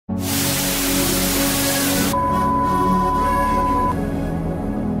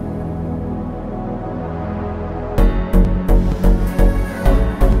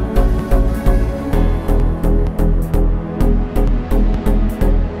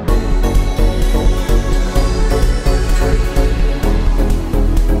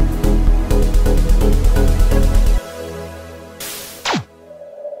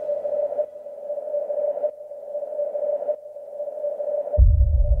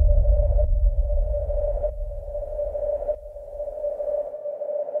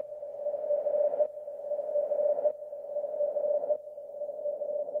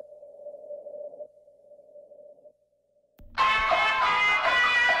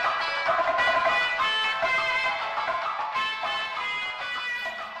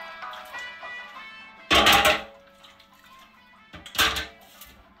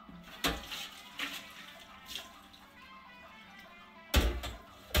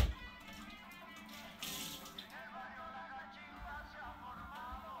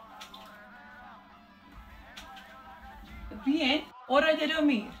Bien, hora de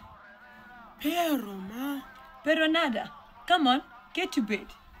dormir. Pero, Ma. Pero nada. Come on, get to bed.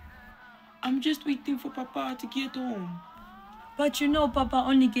 I'm just waiting for Papa to get home. But you know Papa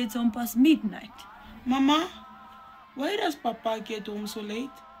only gets home past midnight. Mama, why does Papa get home so late?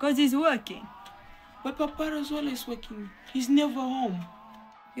 'Cause he's working. But Papa is always working. He's never home.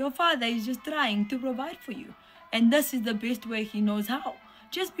 Your father is just trying to provide for you. And this is the best way he knows how.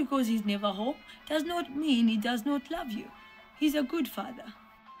 Just because he's never home does not mean he does not love you. He's a good father.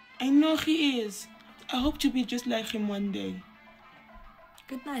 I know he is. I hope to be just like him one day.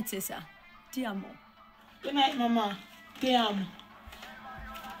 Good night, César. Ti amo. Good night, Mama. Te amo.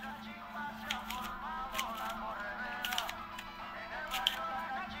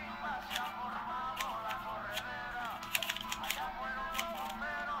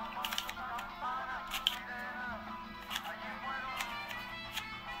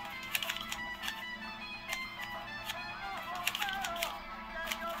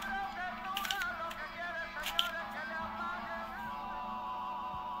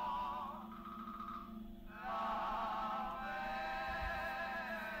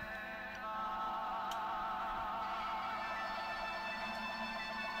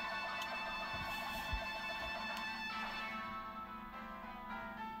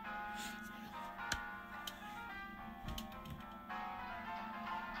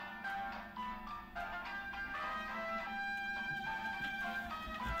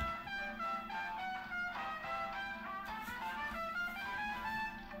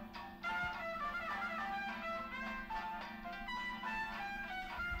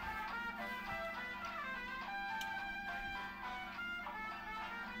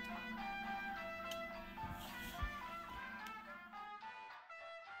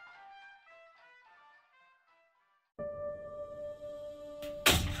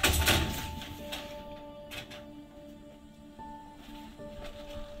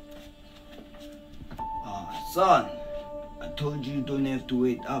 Son, I told you don't have to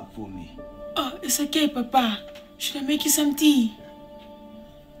wait up for me. Oh, it's okay, Papa. Should I make you some tea?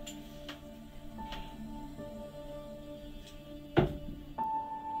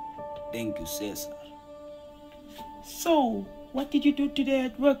 Thank you, César. So, what did you do today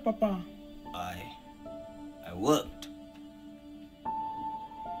at work, Papa? I worked.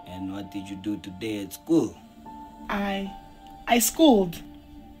 And what did you do today at school? I schooled.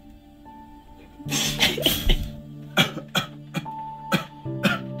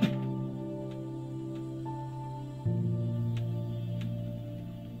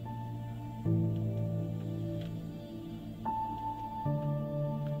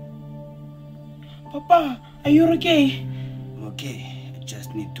 Papa, are you okay? I'm okay. I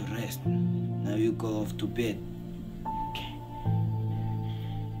just need to rest. Now you go off to bed. Okay.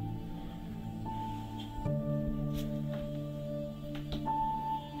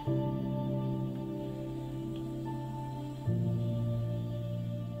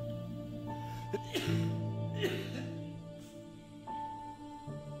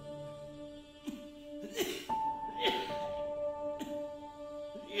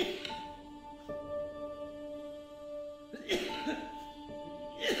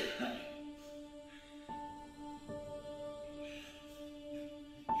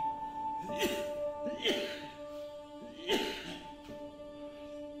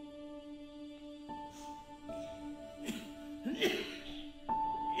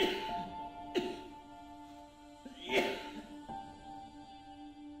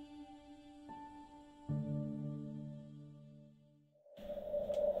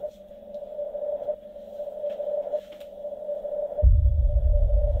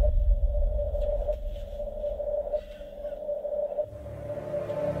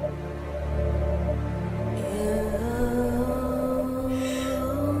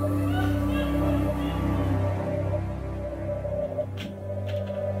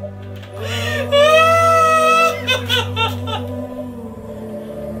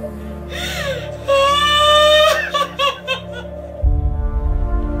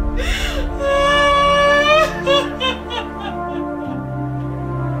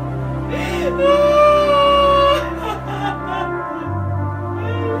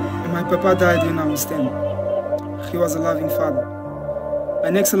 Papa died when I was 10. He was a loving father,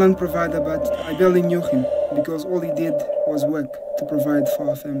 an excellent provider, but I barely knew him because all he did was work to provide for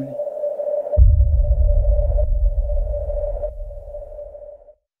our family.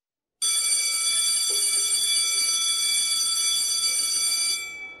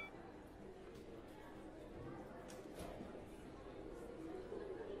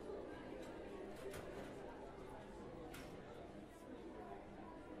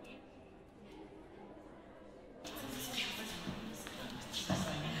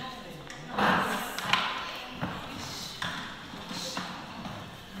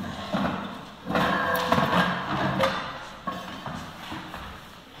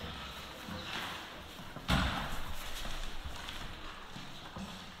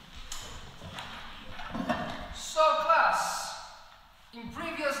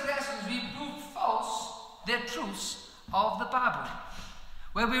 previous lessons, we proved false the truths of the Bible,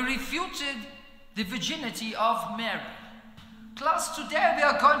 where we refuted the virginity of Mary. Class, today we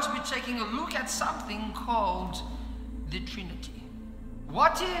are going to be taking a look at something called the Trinity.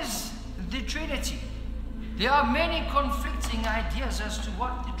 What is the Trinity? There are many conflicting ideas as to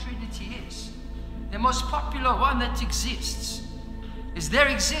what the Trinity is. The most popular one that exists is there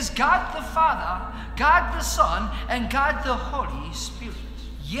exists God the Father, God the Son, and God the Holy Spirit.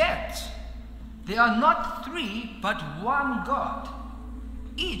 Yet, they are not three, but one God,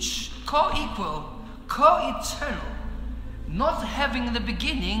 each co-equal, co-eternal, not having the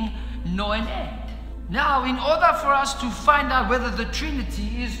beginning nor an end. Now, in order for us to find out whether the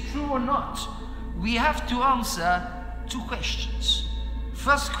Trinity is true or not, we have to answer two questions.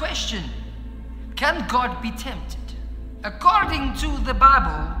 First question, can God be tempted? According to the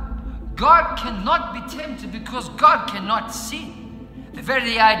Bible, God cannot be tempted because God cannot sin. The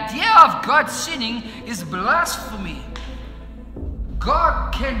very idea of God sinning is blasphemy.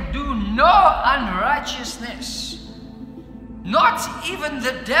 God can do no unrighteousness. Not even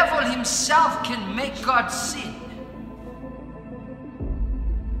the devil himself can make God sin.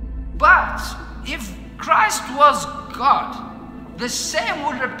 But if Christ was God, the same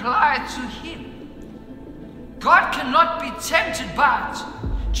would apply to him. God cannot be tempted, but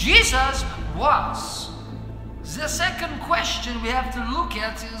Jesus was. The second question we have to look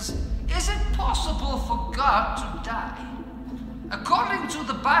at is it possible for God to die? According to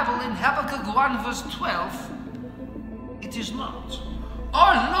the Bible in Habakkuk 1 verse 12, it is not.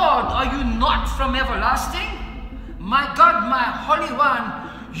 Oh Lord, are you not from everlasting? My God, my Holy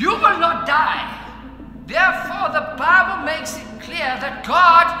One, you will not die. Therefore, the Bible makes it clear that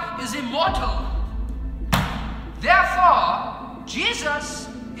God is immortal. Therefore, Jesus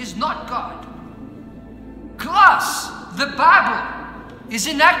is not God. Class, the Bible is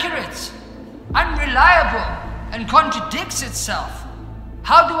inaccurate, unreliable, and contradicts itself.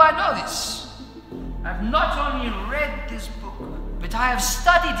 How do I know this? I've not only read this book, but I have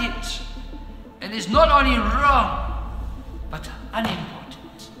studied it. And it's not only wrong, but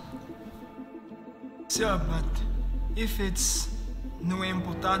unimportant. Sir, but if it's no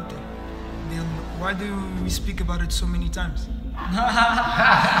importante, then why do we speak about it so many times?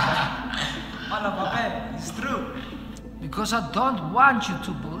 It's true. Because I don't want you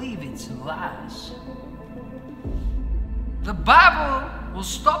to believe it's lies. The Bible will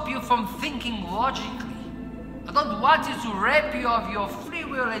stop you from thinking logically. I don't want you to rape you of your free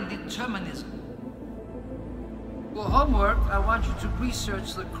will and determinism. For homework, I want you to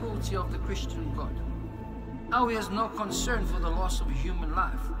research the cruelty of the Christian God. How he has no concern for the loss of human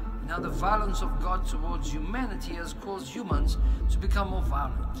life, and how the violence of God towards humanity has caused humans to become more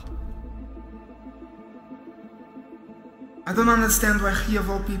violent. I don't understand why he of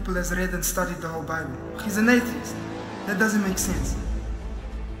all people has read and studied the whole Bible. He's an atheist. That doesn't make sense.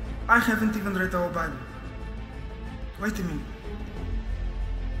 I haven't even read the whole Bible. Wait a minute.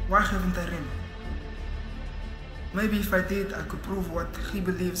 Why haven't I read? Maybe if I did, I could prove what he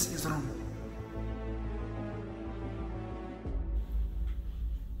believes is wrong.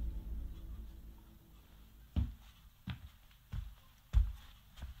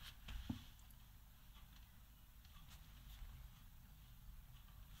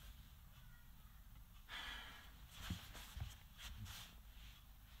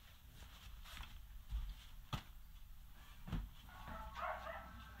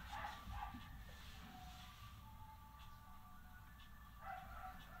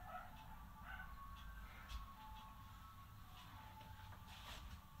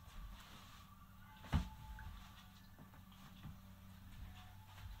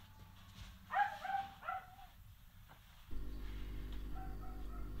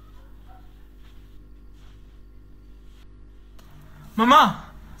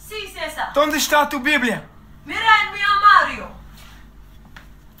 Mamá, Sí, César. ¿dónde está tu Biblia? Mira en mi armario.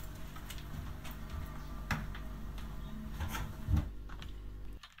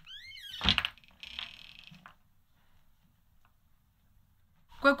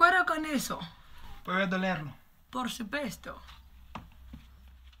 ¿Qué acuerdo con eso? Puedo leerlo. Por supuesto.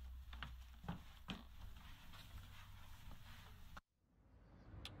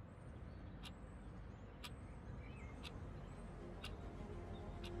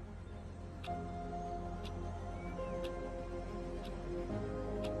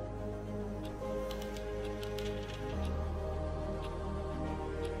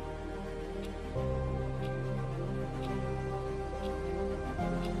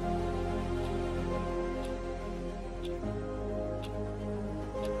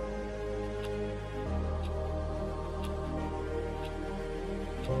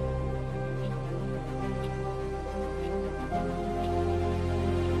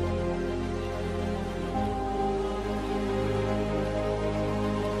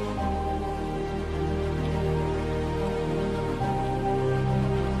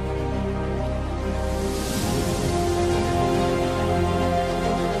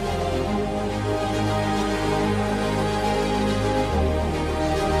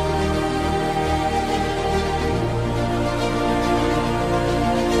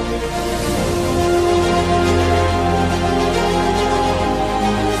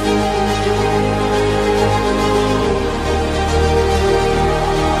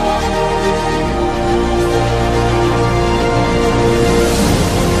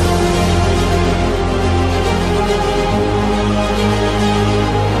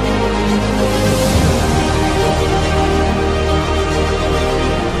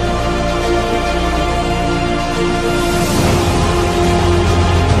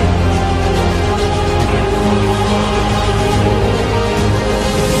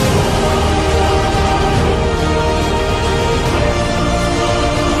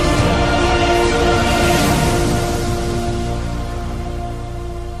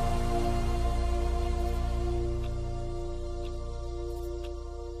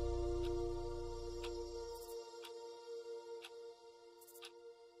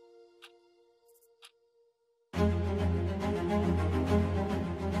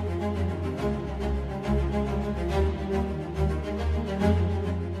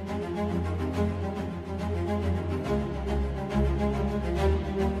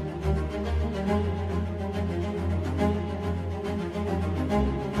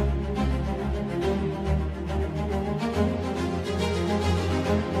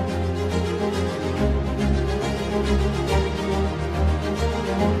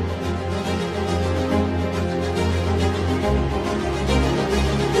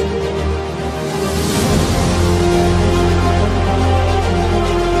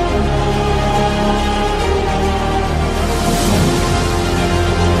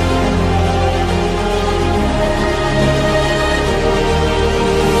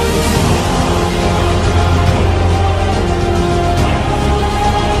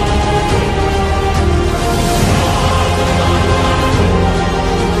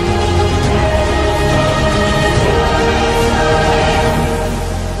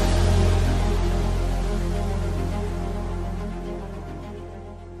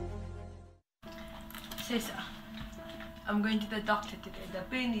 César, I'm going to the doctor today. The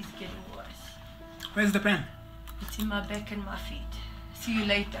pain is getting worse. Where's the pen? It's in my back and my feet. See you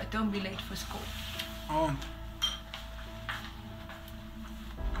later. Don't be late for school. I won't.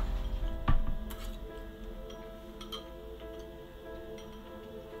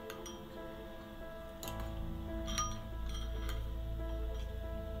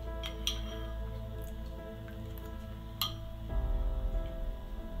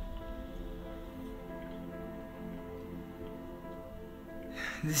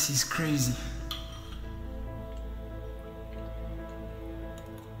 This is crazy.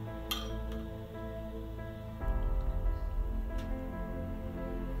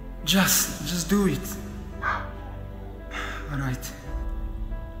 Just do it. All right.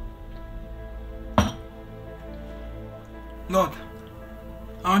 Lord,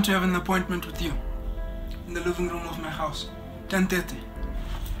 I want to have an appointment with you in the living room of my house. 10:30.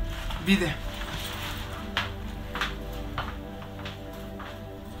 Be there.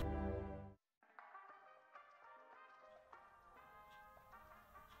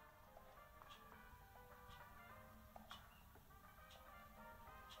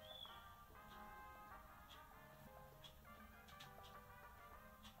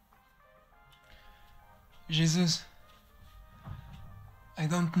 Jesus, I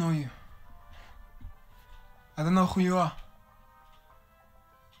don't know you. I don't know who you are.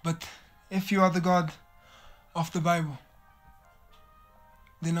 But if you are the God of the Bible,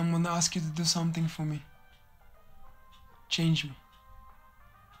 then I'm going to ask you to do something for me. Change me.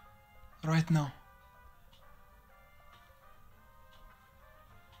 Right now.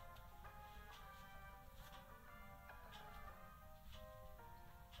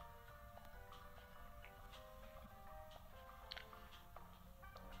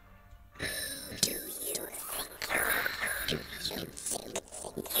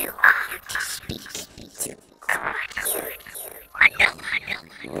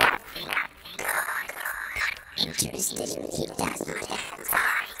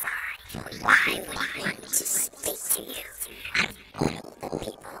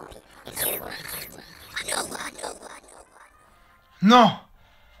 No!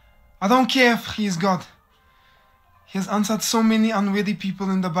 I don't care if he is God. He has answered so many unworthy people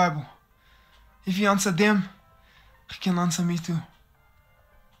in the Bible. If he answered them, he can answer me too.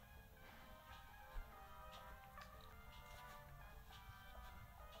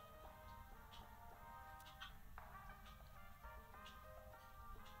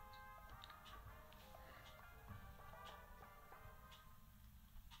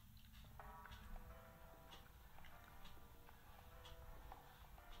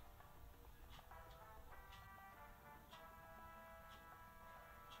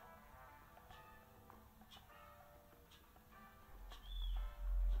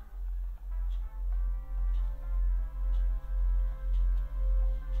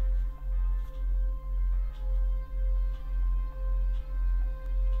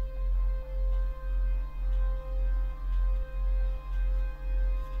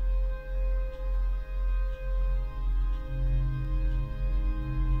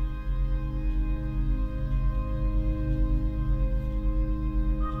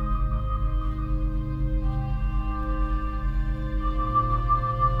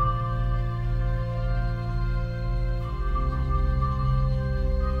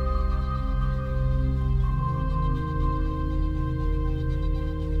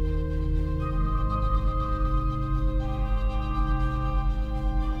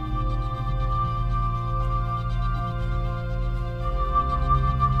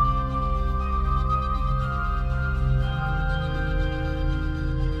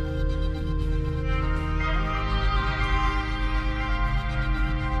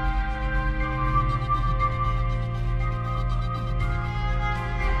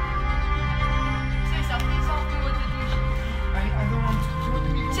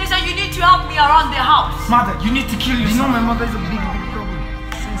 Help me around the house. Mother, you need to kill yourself. You know my mother is a big problem.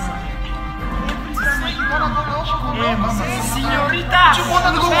 César. Señorita.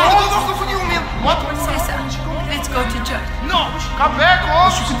 César, let's go to church. No, come back, or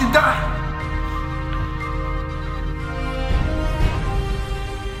she could die.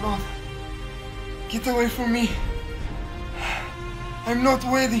 Lord, get away from me. I'm not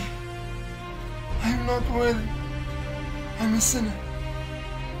worthy. I'm not worthy. I'm a sinner.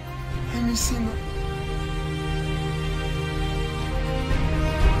 I'm a sinner.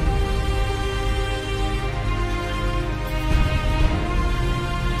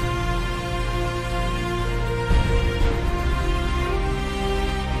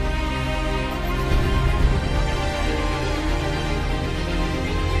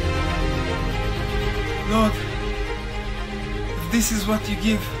 Lord, if this is what you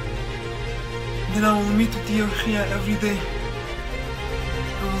give, then I will meet with you here every day.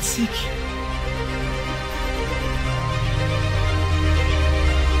 I will seek you.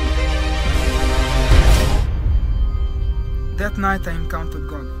 That night I encountered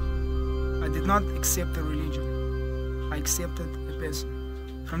God. I did not accept a religion. I accepted a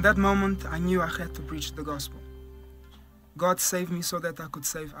person. From that moment, I knew I had to preach the gospel. God saved me so that I could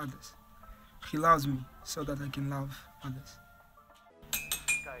save others. He loves me so that I can love others.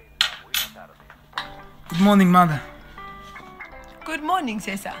 Good morning, Mother. Good morning,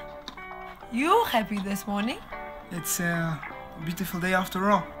 César. You happy this morning? It's a beautiful day after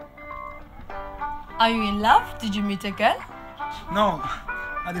all. Are you in love? Did you meet a girl? No,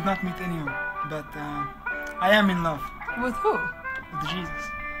 I did not meet anyone, but I am in love. With who? With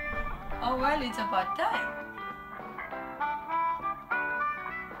Jesus. Oh, well, it's about time.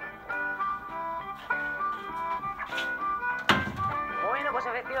 Bueno, pues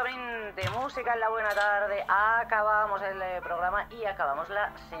efectivamente, música en la buena tarde, acabamos el programa y acabamos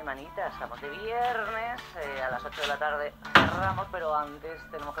la semanita. Estamos de viernes, a las 8 de la tarde cerramos, pero antes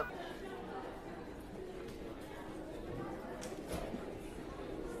tenemos que...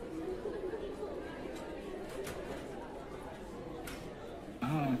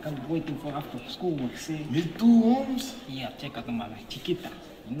 I'm waiting for after school work, see? Me too, Holmes. Yeah, check out my chiquita.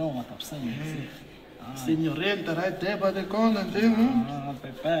 You know what I'm saying, see? Senorita, right there by the corner, there, Holmes.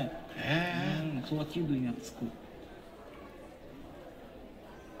 Pepe. Yeah. So what you doing at school?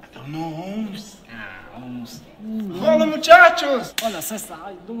 I don't know, Holmes. Holmes. Hola, muchachos! Hola, César. How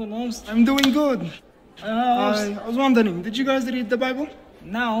you doing, Holmes? I'm doing good. Holmes. I was wondering, did you guys read the Bible?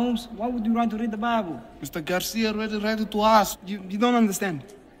 Now, Holmes, why would you want to read the Bible? Mr. Garcia already ready to ask. You don't understand.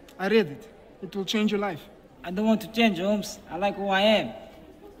 I read it. It will change your life. I don't want to change, Holmes. I like who I am.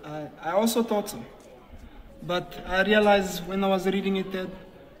 I also thought so. But I realized when I was reading it that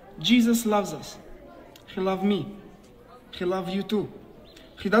Jesus loves us. He loved me. He loves you too.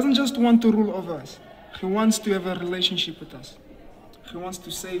 He doesn't just want to rule over us. He wants to have a relationship with us. He wants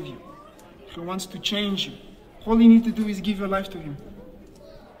to save you. He wants to change you. All you need to do is give your life to him.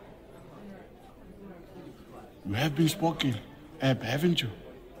 You have been smoking, haven't you?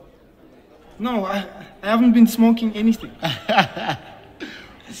 No, I haven't been smoking anything.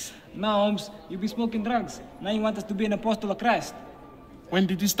 No, Holmes, you've been smoking drugs. Now you want us to be an apostle of Christ. When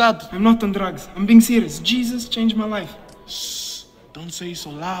did you start? I'm not on drugs. I'm being serious. Jesus changed my life. Shh, don't say it so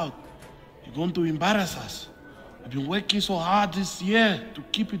loud. You're going to embarrass us. I've been working so hard this year to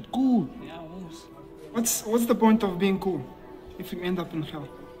keep it cool. Yeah, Holmes. What's the point of being cool if you end up in hell?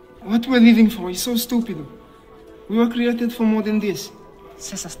 What we're living for is so stupid. We were created for more than this.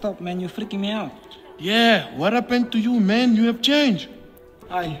 César, stop, man. You're freaking me out. Yeah, what happened to you, man? You have changed.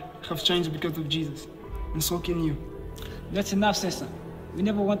 I have changed because of Jesus, and so can you. That's enough, César. We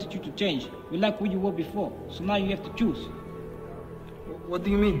never wanted you to change. We like who you were before, so now you have to choose. What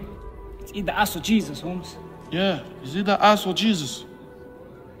do you mean? It's either us or Jesus, Holmes. Yeah, is either us or Jesus.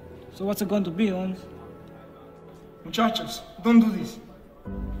 So what's it going to be, Holmes? Muchachos, don't do this.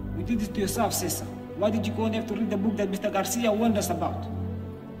 You did this to yourself, César. Why did you go and have to read the book that Mr. Garcia warned us about?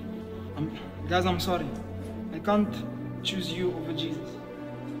 Guys, I'm sorry. I can't choose you over Jesus.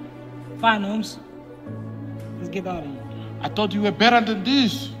 Fine, Holmes. Let's get out of here. I thought you were better than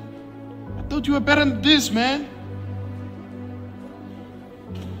this. I thought you were better than this, man.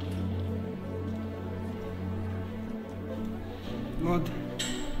 Lord,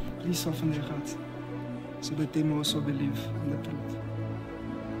 please soften their hearts, so that they may also believe in the truth.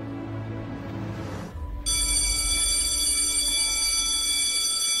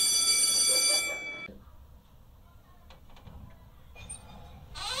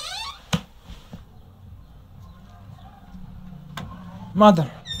 Mother,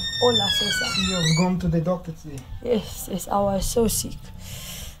 Hola, César. you have gone to the doctor today. Yes, I was so sick.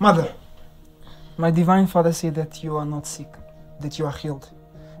 Mother, my divine Father said that you are not sick, that you are healed,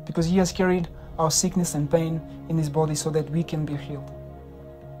 because he has carried our sickness and pain in his body so that we can be healed.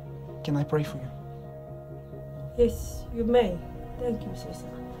 Can I pray for you? Yes, you may. Thank you, César.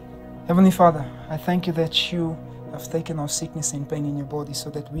 Heavenly Father, I thank you that you have taken our sickness and pain in your body so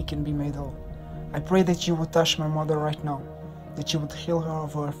that we can be made whole. I pray that you would touch my mother right now, that you would heal her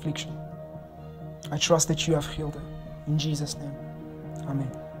of her affliction. I trust that you have healed her. In Jesus' name,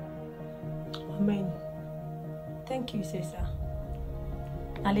 Amen. Amen. Thank you, César.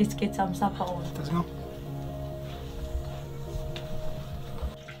 Now let's get some supper on. Let's go.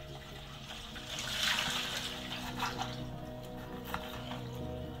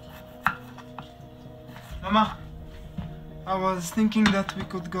 Mama, I was thinking that we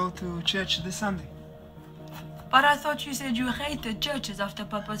could go to church this Sunday. But I thought you said you hated churches after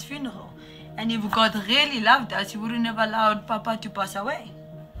Papa's funeral. And if God really loved us, he wouldn't have allowed Papa to pass away.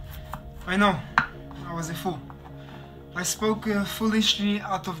 I know, I was a fool. I spoke foolishly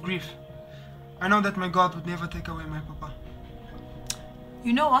out of grief. I know that my God would never take away my Papa.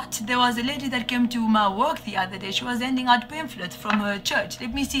 You know what? There was a lady that came to my work the other day. She was handing out pamphlets from her church.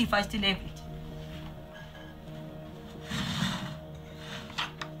 Let me see if I still have it.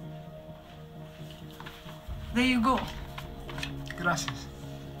 There you go. Gracias.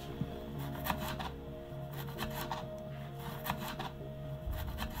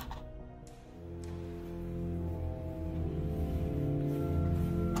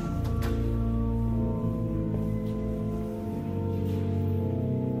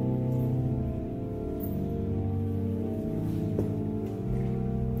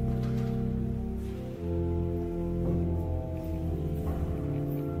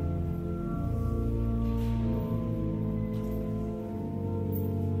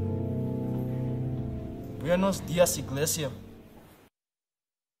 Buenos dias, iglesia.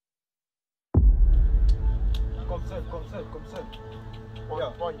 Come, sir.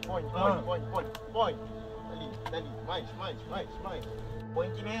 Point. Dali. Mais.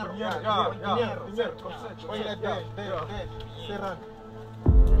 Point dinheiro. Dinheiro. Point like that. Serrano.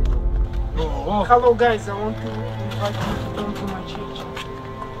 Hello guys, I want to invite you to come to my church.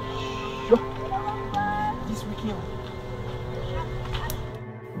 This weekend.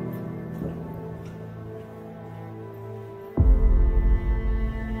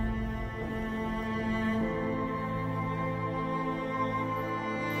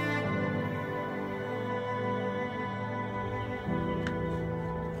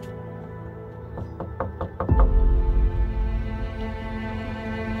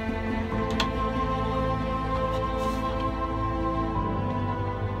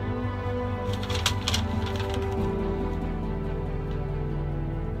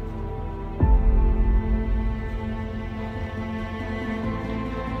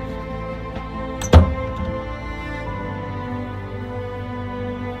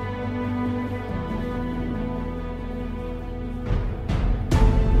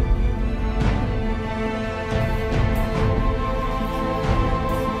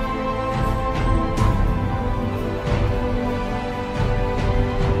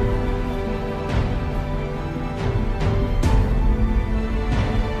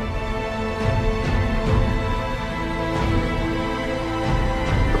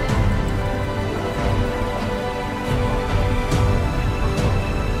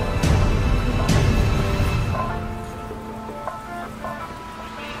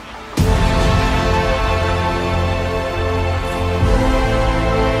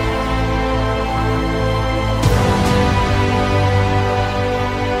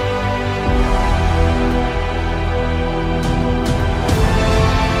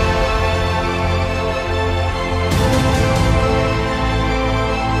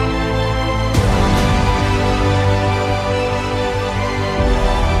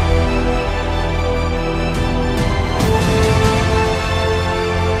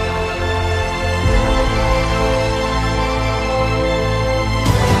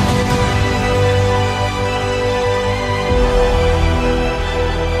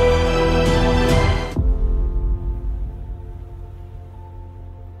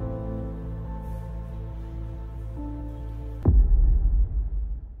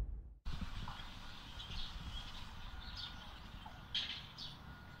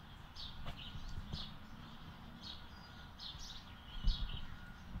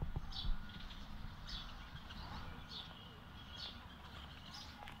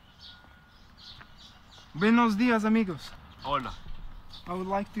 Buenos dias, amigos. Hola. I would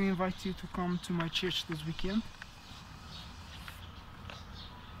like to invite you to come to my church this weekend.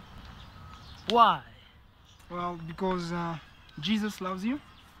 Why? Well, because Jesus loves you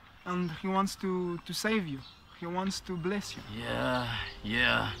and he wants to save you. He wants to bless you.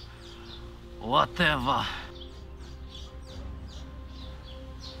 Yeah. Whatever.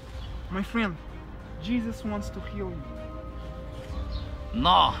 My friend, Jesus wants to heal you.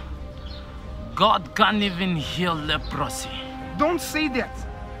 No. God can't even heal leprosy. Don't say that.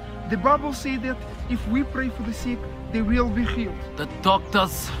 The Bible says that if we pray for the sick, they will be healed. The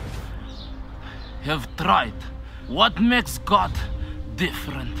doctors have tried. What makes God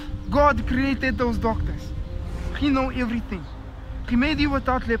different? God created those doctors. He knows everything. He made you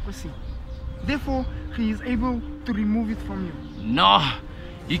without leprosy. Therefore, he is able to remove it from you. No,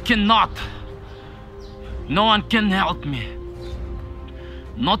 he cannot. No one can help me.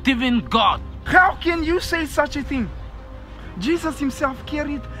 Not even God. How can you say such a thing? Jesus himself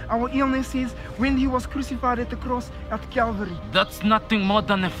carried our illnesses when he was crucified at the cross at Calvary. That's nothing more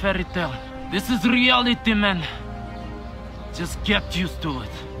than a fairy tale. This is reality, man. Just get used to it.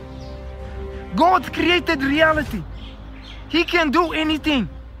 God created reality. He can do anything,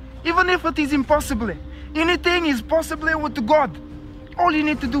 even if it is impossible. Anything is possible with God. All you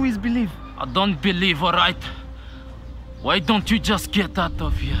need to do is believe. I don't believe, alright? Why don't you just get out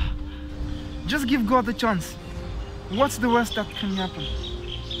of here? Just give God a chance. What's the worst that can happen?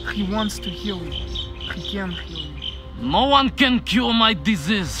 He wants to heal you. He can heal you. No one can cure my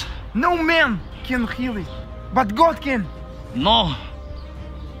disease. No man can heal it, but God can. No,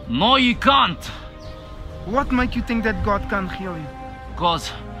 he can't. What makes you think that God can't heal you?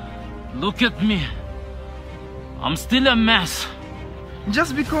 Because, look at me. I'm still a mess.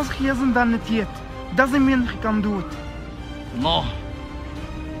 Just because he hasn't done it yet, doesn't mean he can do it. No,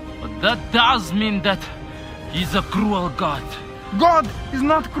 but that does mean that he's a cruel God. God is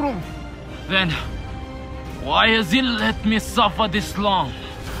not cruel. Then, why has he let me suffer this long?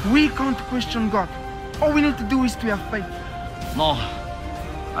 We can't question God. All we need to do is to have faith. No,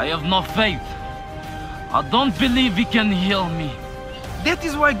 I have no faith. I don't believe he can heal me. That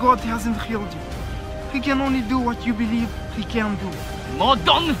is why God hasn't healed you. He can only do what you believe he can do. No,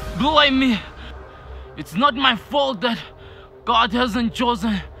 don't blame me. It's not my fault that God hasn't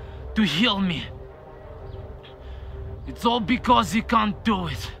chosen to heal me. It's all because he can't do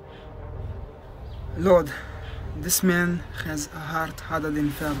it. Lord, this man has a heart harder than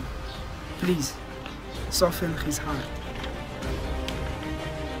Pharaoh. Please, soften his heart.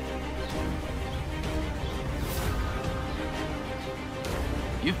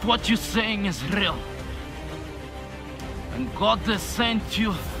 If what you're saying is real, and God has sent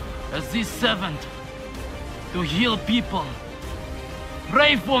you as his servant to heal people,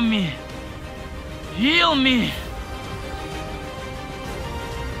 pray for me. Heal me.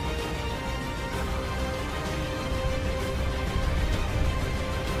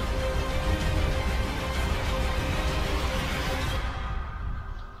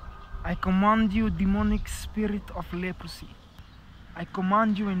 I command you, demonic spirit of leprosy. I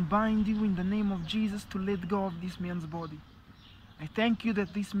command you and bind you in the name of Jesus to let go of this man's body. I thank you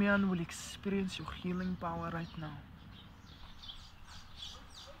that this man will experience your healing power right now.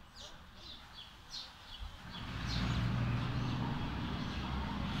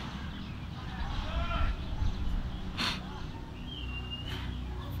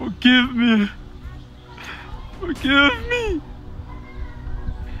 Forgive me. Forgive me.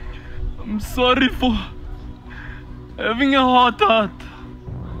 I'm sorry for having a hard heart.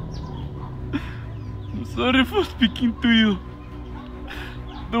 I'm sorry for speaking to you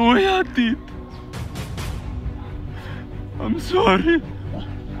the way I did. I'm sorry.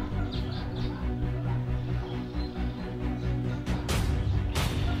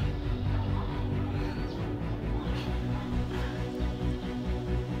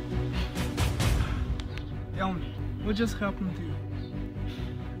 Tell me, what just happened to you?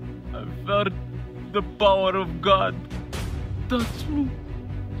 I felt the power of God touch me.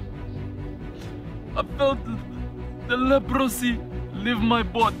 I felt the leprosy leave my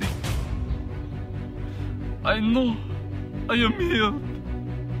body. I know I am healed.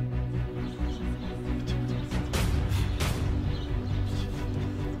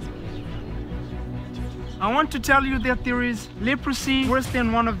 I want to tell you that there is leprosy worse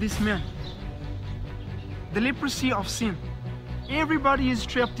than one of these men. The leprosy of sin. Everybody is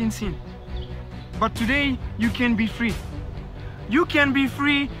trapped in sin. But today, you can be free. You can be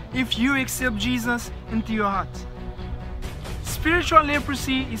free if you accept Jesus into your heart. Spiritual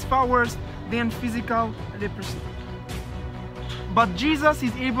leprosy is far worse than physical leprosy. But Jesus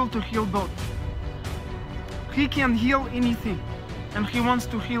is able to heal both. He can heal anything, and he wants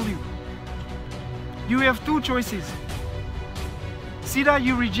to heal you. You have two choices. It's either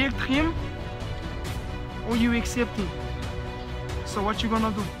you reject him or you accept him. So what you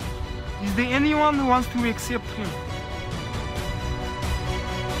gonna do? Is there anyone who wants to accept him?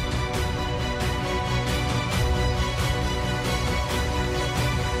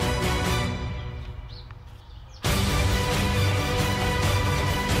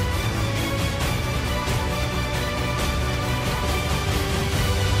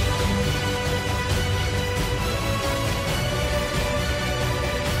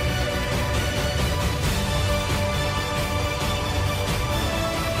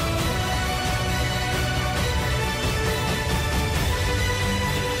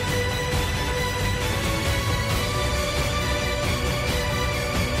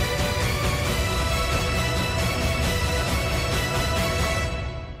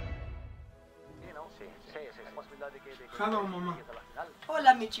 Hello, Mama.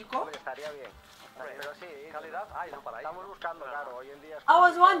 Hola, mi chico. I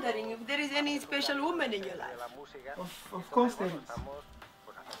was wondering if there is any special woman in your life. Of course there is.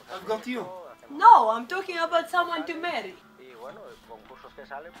 I've got you. No, I'm talking about someone to marry.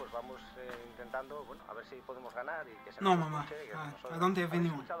 No, Mama. I don't have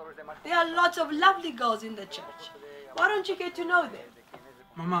anyone. There are lots of lovely girls in the church. Why don't you get to know them?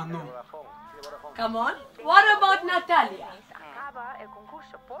 Mama, no. Come on. What about Natalia?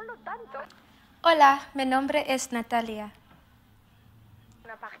 Hola, mi nombre es Natalia.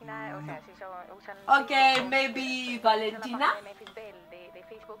 Okay, maybe Valentina?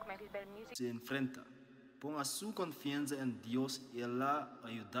 Se enfrenta. Ponga su confianza en Dios y Él la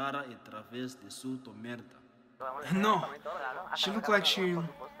ayudará a través de su tormenta. No. She looked like she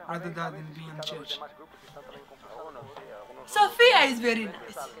rather die than be in church. Sophia is very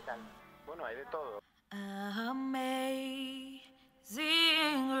nice. Amazing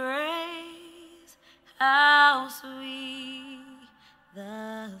grace, how sweet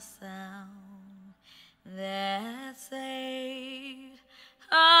the sound that saved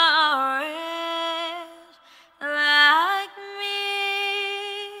a wretch like me.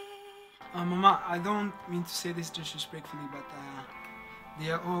 Mama, I don't mean to say this disrespectfully, but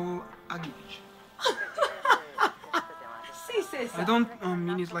they are all ugly. I don't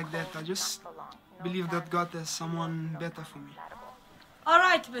mean it like that. I just believe that God has someone better for me. All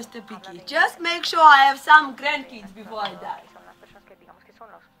right, Mr. Picky. Just make sure I have some grandkids before I die.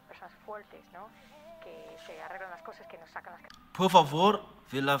 Por favor,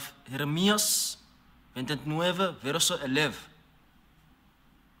 vela Jeremías 29, verso 11.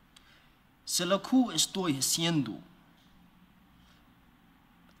 Se lo que estoy haciendo,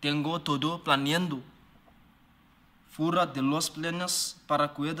 tengo todo planeando. Fuera de los planes para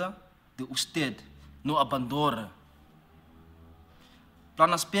cuidar de usted, no abandona.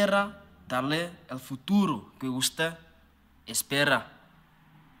 Plan espera darle el futuro que usted espera.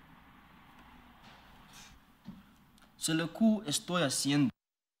 Es lo que estoy haciendo.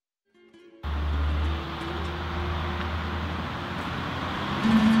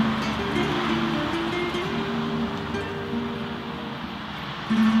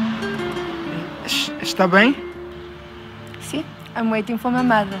 ¿Está bien? Sí, I'm waiting for my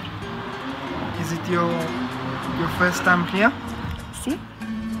mother. Is it your first time here? Sí.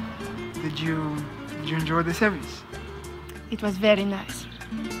 Did you enjoy the service? It was very nice.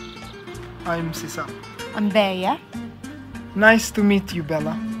 I'm César. I'm Bea. Nice to meet you,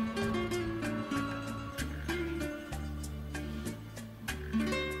 Bella.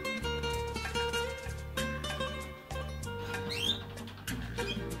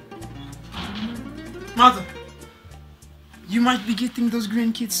 Mother, you might be getting those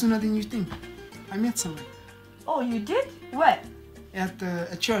grandkids sooner than you think. I met someone. Oh, you did? Where? At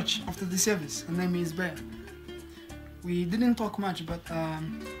a church after the service. Her name is Bea. We didn't talk much, but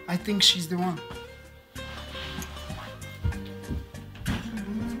I think she's the one.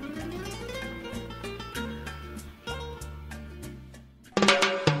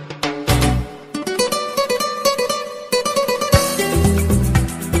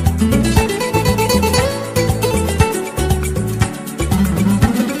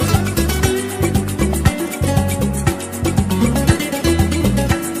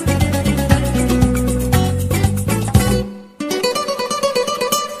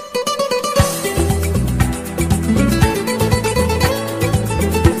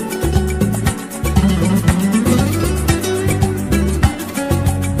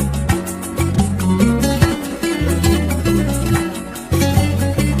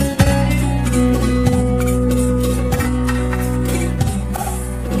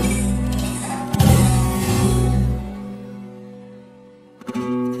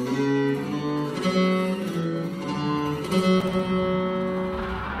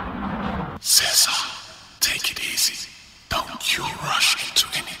 rush into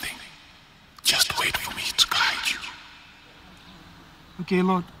anything. Just wait for me to guide you. Okay,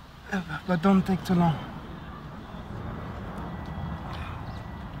 Lord, but don't take too long.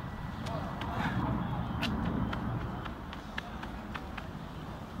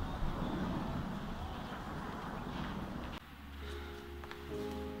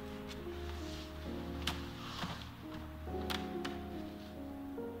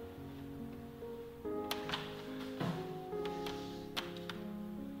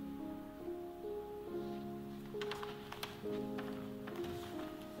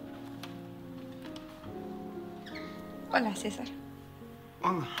 Hola, César.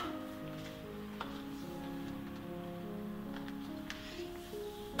 Hola.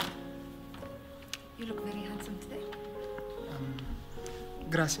 You look very handsome today.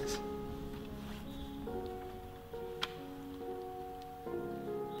 Gracias.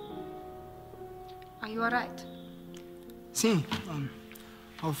 Are you alright? Sí,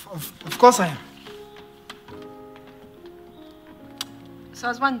 of course I am. So I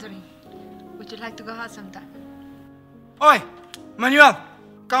was wondering, would you like to go out sometime? Oi, Manuel,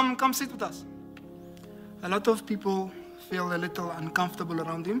 come sit with us. A lot of people feel a little uncomfortable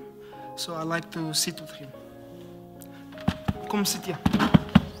around him, so I like to sit with him. Come sit here.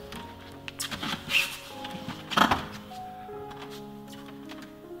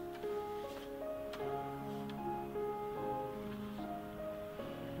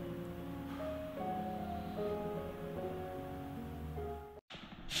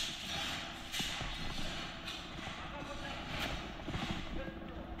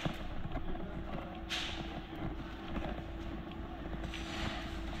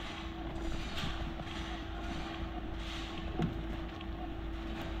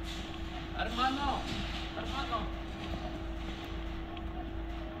 Hermano.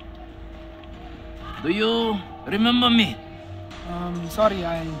 Do you remember me? Sorry,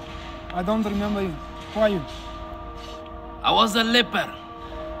 I don't remember you. Who are you? I was a leper.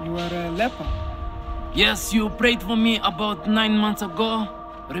 You were a leper? Yes, you prayed for me about 9 months ago.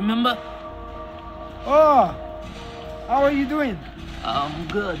 Remember? Oh, how are you doing? I'm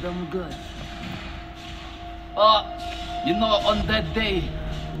good. Oh, you know, on that day,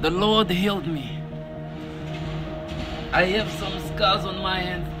 the Lord healed me. I have some scars on my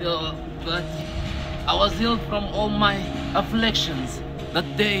hand still, but I was healed from all my afflictions.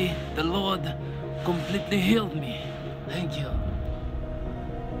 That day, the Lord completely healed me. Thank you.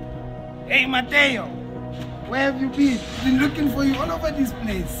 Hey, Mateo, where have you been? Been looking for you all over this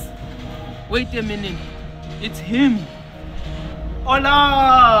place. Wait a minute. It's him.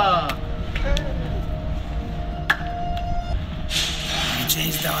 Hola! You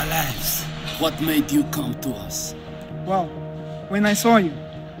changed our lives. What made you come to us? Well, when I saw you,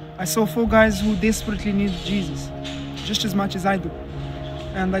 I saw 4 guys who desperately need Jesus, just as much as I do.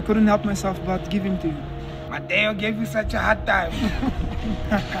 And I couldn't help myself but give him to you. Mateo gave you such a hard time.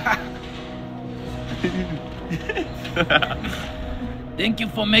 Thank you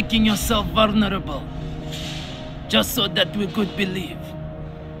for making yourself vulnerable, just so that we could believe.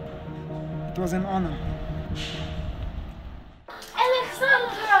 It was an honor.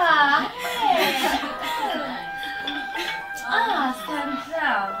 Alexandra! Hey! Sandra.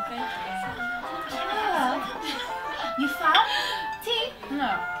 You found tea?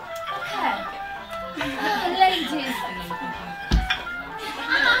 No. Okay. Ladies.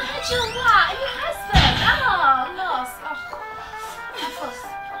 Your what? Your husband? Lost.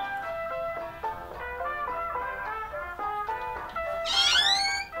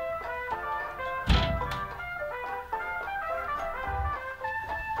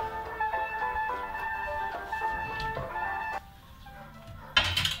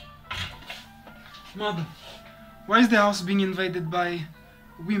 Mother, why is the house being invaded by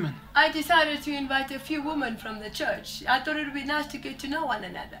women? I decided to invite a few women from the church. I thought it would be nice to get to know one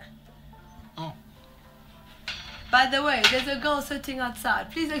another. Oh. By the way, there's a girl sitting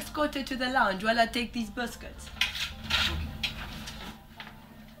outside. Please escort her to the lounge while I take these biscuits.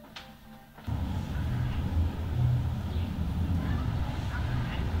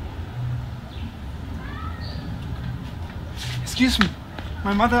 Excuse me.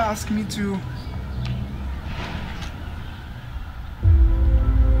 My mother asked me to...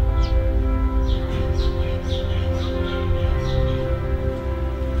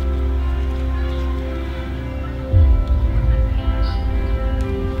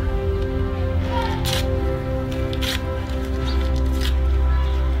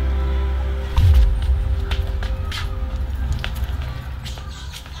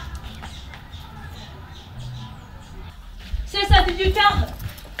 César, did you tell her?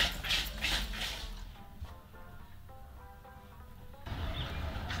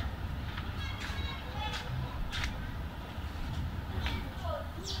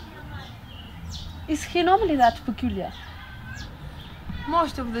 Is he normally that peculiar?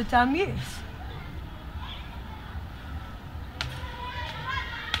 Most of the time, yes.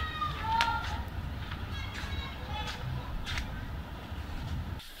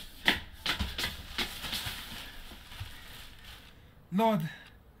 Lord,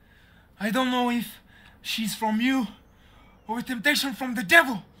 I don't know if she's from you or a temptation from the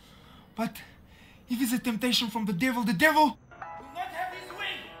devil, but if it's a temptation from the devil will not have his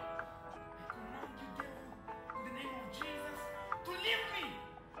way. I command you, devil, in the name of Jesus, to leave me,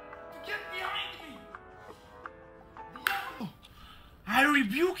 to get behind me. Devil, I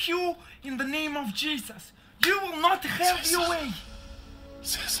rebuke you in the name of Jesus. You will not have César. your way.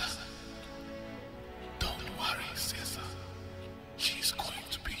 César, don't worry, César. She's going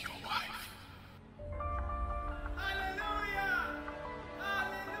to be your wife.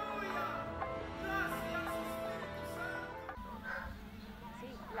 Sí,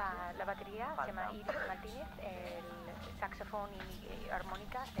 la batería se llama Iris Martínez, el saxofón y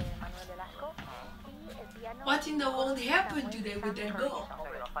armónica Manuel Velasco y el piano. What in the world happened today with that girl?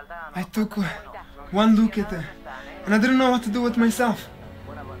 I took one look at her, and I didn't know what to do with myself.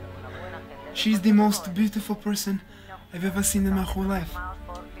 She's the most beautiful person I've ever seen in my whole life.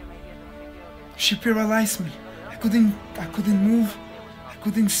 She paralyzed me. I couldn't move. I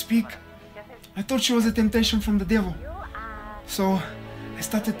couldn't speak. I thought she was a temptation from the devil. So I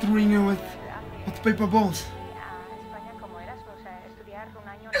started throwing her with paper balls.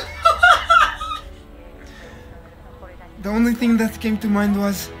 The only thing that came to mind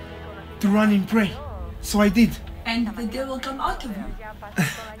was to run and pray. So I did. And the devil come out of you.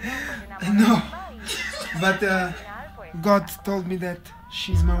 No, but God told me that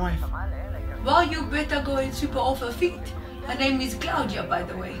she's my wife. Well, you better go and sweep her off her feet. Her name is Claudia, by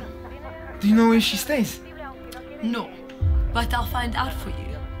the way. Do you know where she stays? No, but I'll find out for you.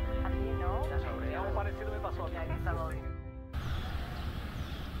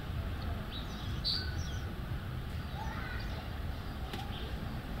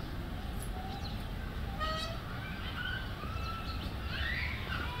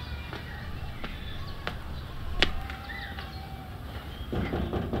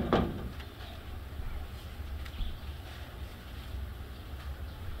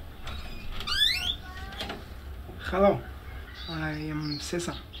 Hello, I am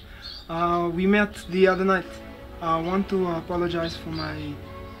César. We met the other night. I want to apologize for my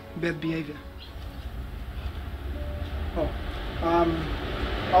bad behavior. Oh,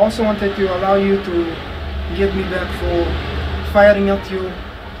 I also wanted to allow you to get me back for firing at you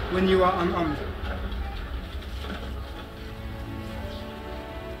when you are unarmed.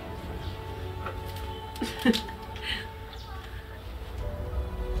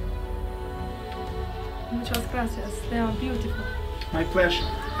 Muchas gracias. They are beautiful. My pleasure.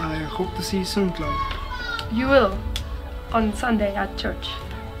 I hope to see you soon, Claude. You will, on Sunday at church.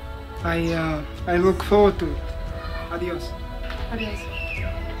 I look forward to it. Adios. Adios.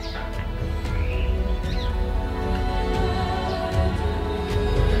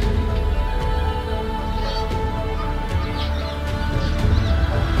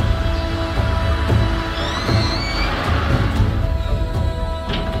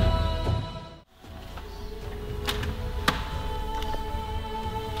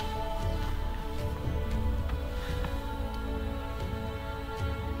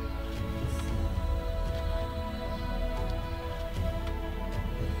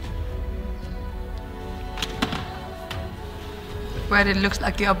 Well, it looks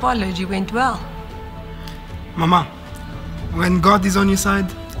like your apology went well. Mama, when God is on your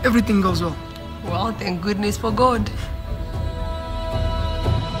side, everything goes well. Well, thank goodness for God.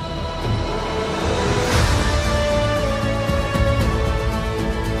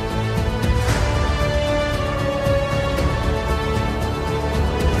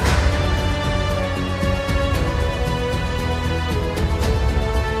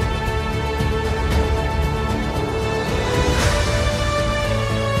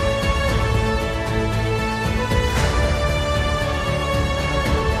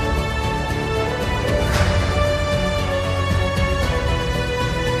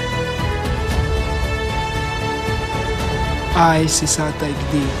 I, César, take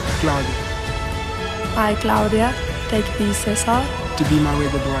thee, Claudia, I, Claudia, take thee, César, to be my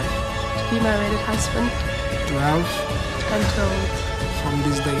wedded wife, to be my wedded husband, to have, and to hold, from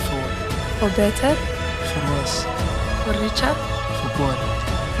this day forward, for better, for worse, for richer, for poor,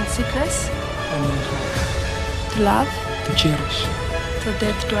 in sickness, and in health, to love, to cherish, till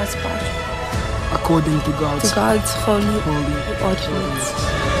death do us part, according to God's holy ordinance. ordinance.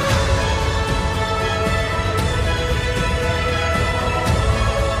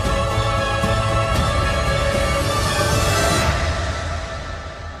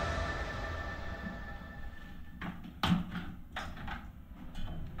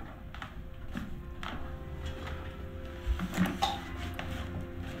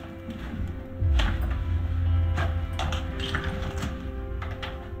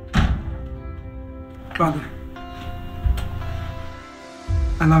 Father,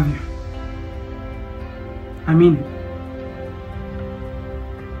 I love you. I mean it.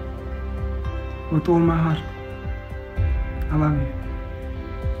 With all my heart, I love you.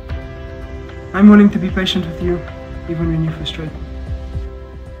 I'm willing to be patient with you, even when you frustrate me.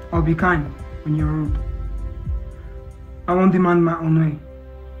 I'll be kind when you're rude. I won't demand my own way.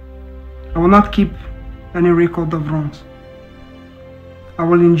 I will not keep any record of wrongs. I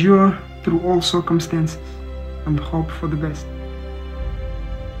will endure through all circumstances and hope for the best.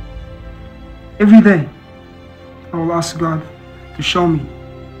 Every day, I will ask God to show me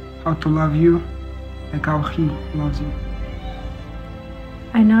how to love you like how He loves you.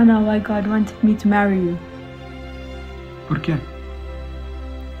 I now know why God wanted me to marry you. ¿Por qué?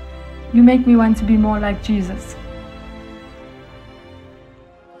 You make me want to be more like Jesus.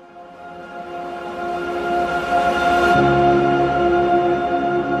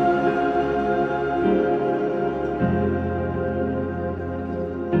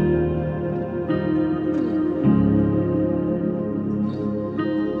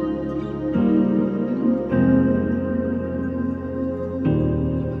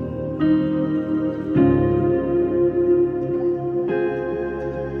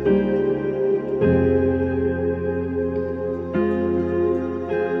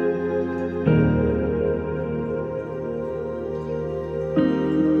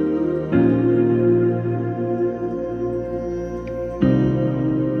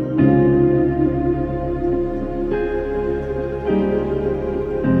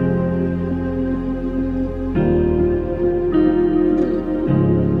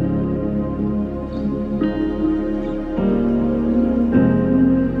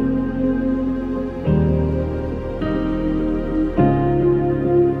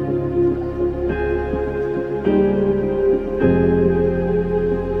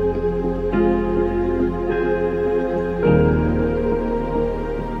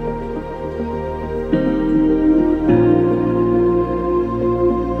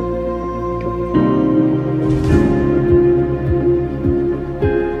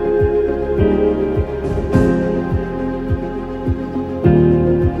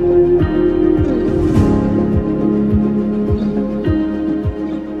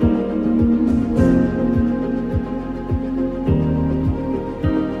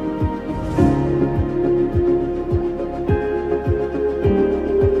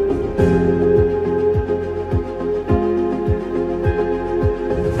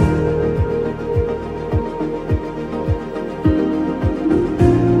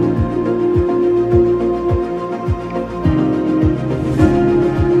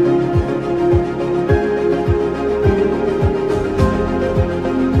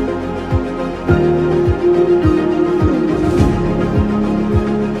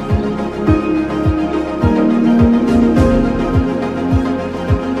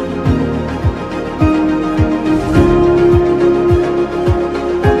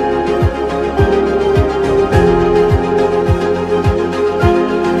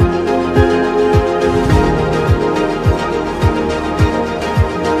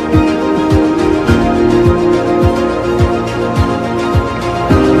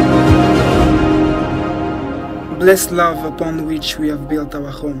 Blessed love upon which we have built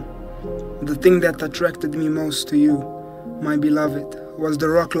our home. The thing that attracted me most to you, my beloved, was the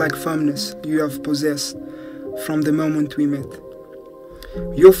rock-like firmness you have possessed from the moment we met.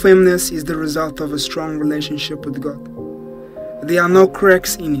 Your firmness is the result of a strong relationship with God. There are no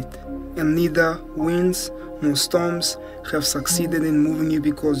cracks in it, and neither winds nor storms have succeeded in moving you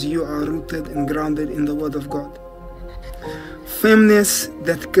because you are rooted and grounded in the Word of God. Firmness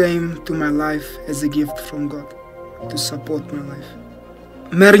that came to my life as a gift from God to support my life.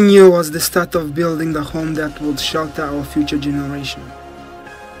 Marrying you was the start of building the home that would shelter our future generation.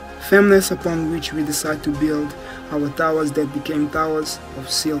 Firmness upon which we decide to build our towers that became towers of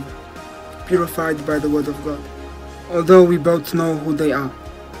silver, purified by the Word of God. Although we both know who they are,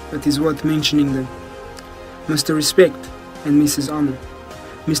 it is worth mentioning them. Mr. Respect and Mrs. Honor,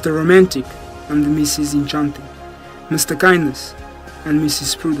 Mr. Romantic and Mrs. Enchanting, Mr. Kindness and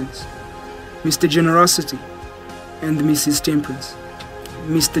Mrs. Prudence, Mr. Generosity and Mrs. Temperance,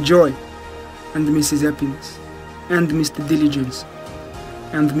 Mr. Joy and Mrs. Happiness, and Mr. Diligence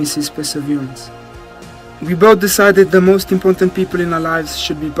and Mrs. Perseverance. We both decided the most important people in our lives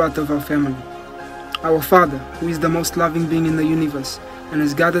should be part of our family. Our Father, who is the most loving being in the universe and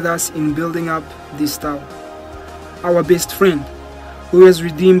has guided us in building up this tower. Our best friend, who has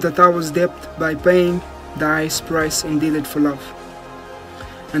redeemed the tower's debt by paying the highest price and did it for love.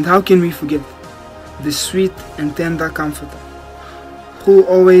 And how can we forget the sweet and tender Comforter, who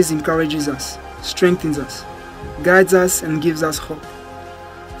always encourages us strengthens us, guides us, and gives us hope.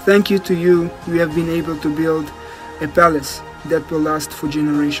 Thank you to you, we have been able to build a palace that will last for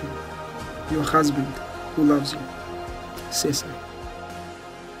generations. Your husband, who loves you, César.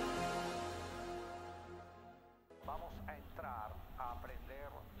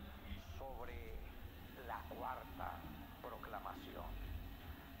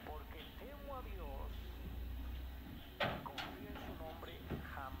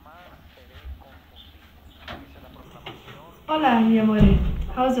 Hola, mi amor.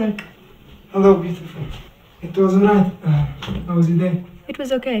 How's work? Hello, beautiful. It was alright. How was your day? It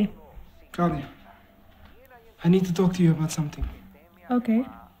was okay. Claudia, I need to talk to you about something. Okay.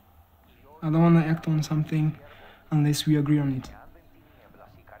 I don't want to act on something unless we agree on it.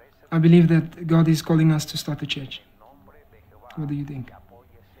 I believe that God is calling us to start a church. What do you think?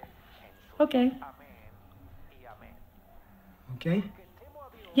 Okay. Okay?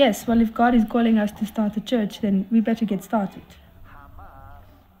 Yes, well, if God is calling us to start a church, then we better get started.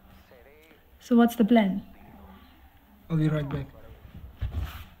 So what's the plan? I'll be right back.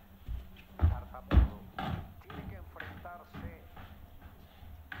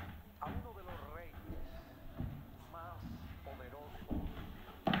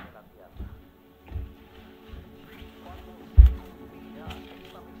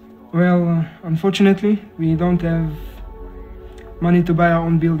 Well, unfortunately, we don't have money to buy our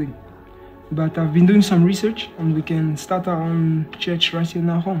own building. But I've been doing some research and we can start our own church right here in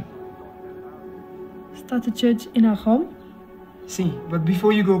our home. Start a church in our home? See, but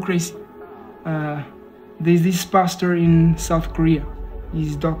before you go crazy, there's this pastor in South Korea.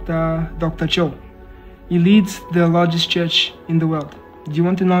 He's Dr. Cho. He leads the largest church in the world. Do you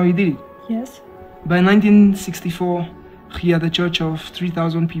want to know how he did it? Yes. By 1964, he had a church of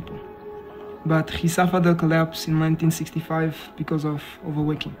 3,000 people. But he suffered a collapse in 1965 because of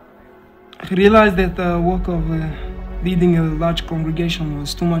overworking. He realized that the work of leading a large congregation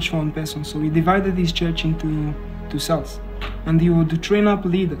was too much for one person, so he divided his church into two cells. And he would train up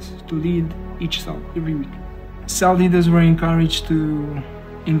leaders to lead each cell every week. Cell leaders were encouraged to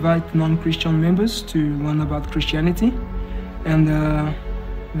invite non-Christian members to learn about Christianity. And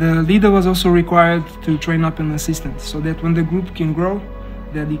the leader was also required to train up an assistant, so that when the group can grow,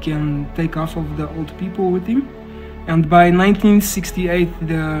 that he can take half of the old people with him. And by 1968,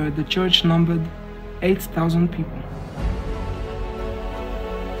 the church numbered 8,000 people.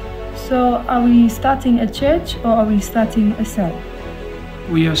 So are we starting a church or are we starting a cell?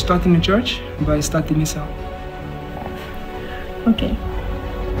 We are starting a church by starting a cell. Okay.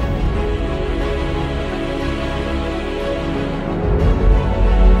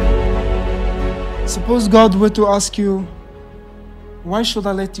 Suppose God were to ask you, why should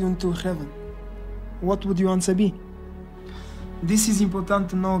I let you into heaven? What would your answer be? This is important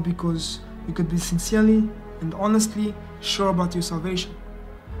to know because you could be sincerely and honestly sure about your salvation,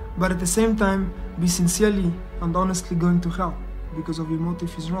 but at the same time be sincerely and honestly going to hell because of your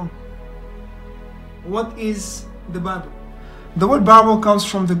motive is wrong. What is the Bible? The word Bible comes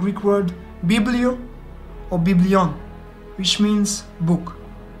from the Greek word biblio or biblion, which means book.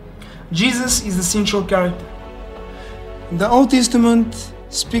 Jesus is the central character. The Old Testament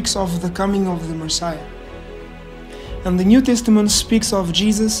speaks of the coming of the Messiah, and the New Testament speaks of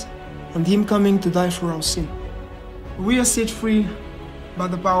Jesus and Him coming to die for our sin. We are set free by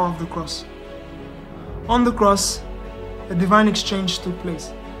the power of the cross. On the cross, a divine exchange took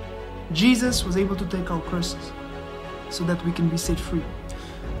place. Jesus was able to take our curses so that we can be set free.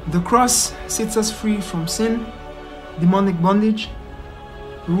 The cross sets us free from sin, demonic bondage,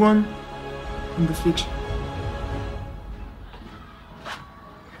 ruin, and affliction.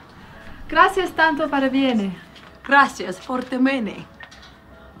 Gracias tanto para viene. Gracias fortemente.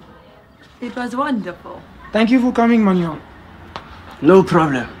 It was wonderful. Thank you for coming, Manuel. No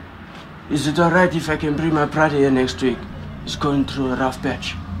problem. Is it alright if I can bring my brother here next week? He's going through a rough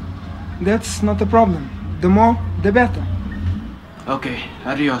patch. That's not a problem. The more, the better. Okay,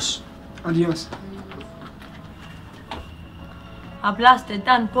 adios. Adios. Hablaste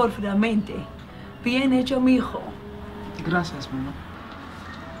tan pórfidamente. Bien hecho, mijo. Gracias, mamá.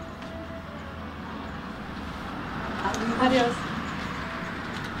 Adiós.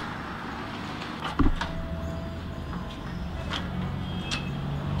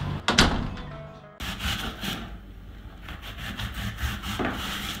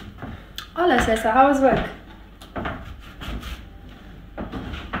 Hola, César. How was work?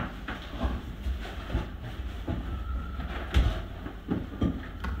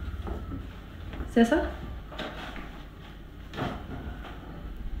 César?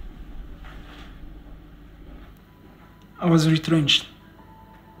 I was retrenched.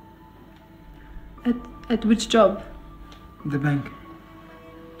 At which job? The bank.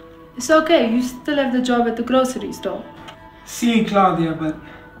 It's okay, you still have the job at the grocery store. See, Claudia, but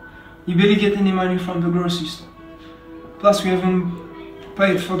you barely get any money from the grocery store. Plus, we haven't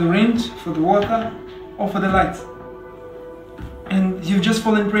paid for the rent, for the water, or for the lights. And you've just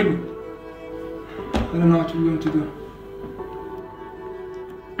fallen pregnant. I don't know what we're going to do.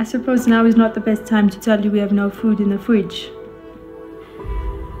 I suppose now is not the best time to tell you we have no food in the fridge.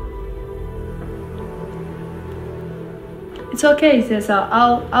 It's okay, César.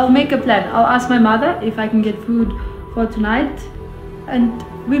 I'll make a plan. I'll ask my mother if I can get food for tonight. And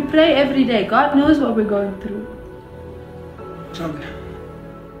we pray every day. God knows what we're going through. Claudia,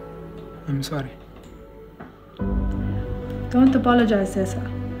 I'm sorry. Don't apologize, César.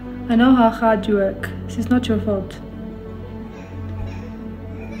 I know how hard you work. This is not your fault.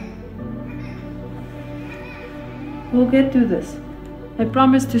 We'll get through this. I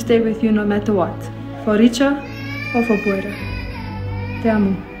promise to stay with you no matter what. For richer or for poorer. Te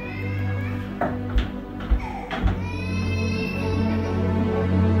amo.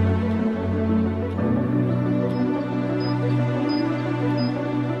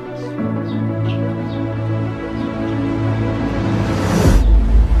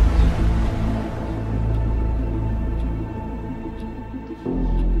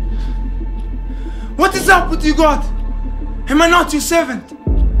 What is up with you, God? Am I not your servant?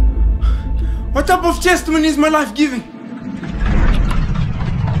 What type of testimony is my life giving?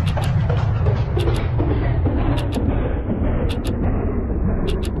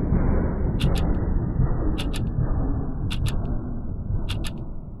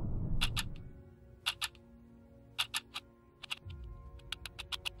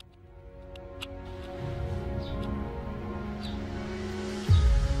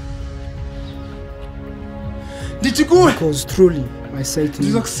 Because truly, I say to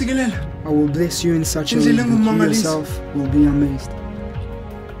you, I will bless you in such a way that you yourself will be amazed.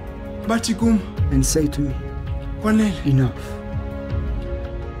 And say to me, enough.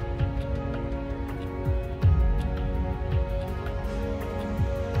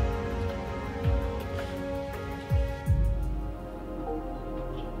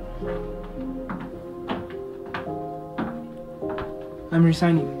 I'm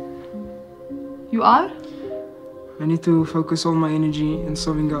resigning. You are? I need to focus all my energy in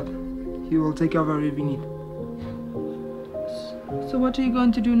serving God. He will take over every need. So what are you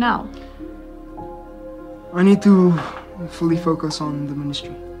going to do now? I need to fully focus on the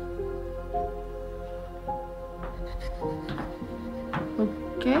ministry.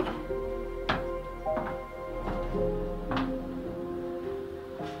 Okay.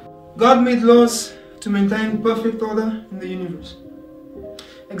 God made laws to maintain perfect order in the universe.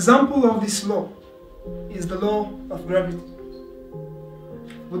 Example of this law is the law of gravity.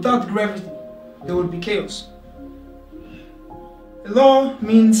 Without gravity, there would be chaos. A law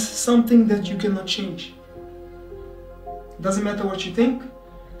means something that you cannot change. It doesn't matter what you think,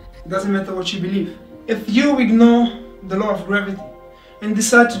 it doesn't matter what you believe. If you ignore the law of gravity and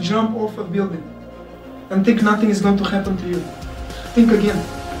decide to jump off a building and think nothing is going to happen to you, think again.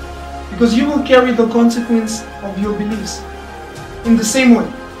 Because you will carry the consequence of your beliefs. In the same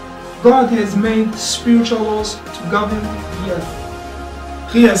way, God has made spiritual laws to govern the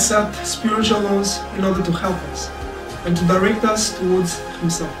earth. He has set spiritual laws in order to help us and to direct us towards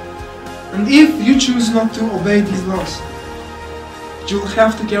Himself. And if you choose not to obey these laws, you will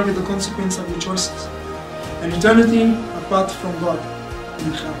have to carry the consequence of your choices. An eternity apart from God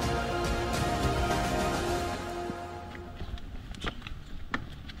in hell.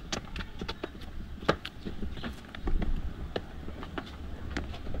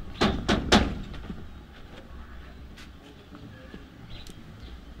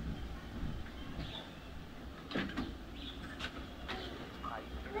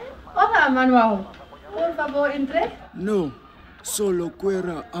 Hola, Manuel. Por favor, entre. No, solo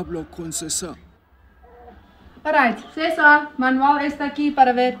quiero hablar con César. Alright, César, Manuel está aquí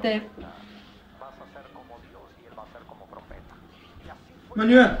para verte.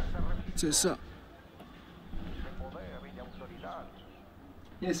 Manuel. César.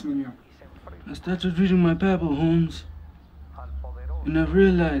 Yes, Manuel. I started reading my Bible, Holmes, and I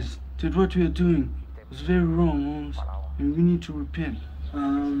realized that what we are doing was very wrong, Holmes, and we need to repent.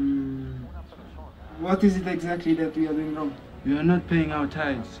 What is it exactly that we are doing wrong? We are not paying our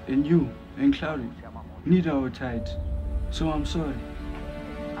tithes, and you and Cloudy need our tithes. So I'm sorry.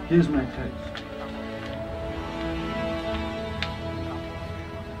 Here's my tithes.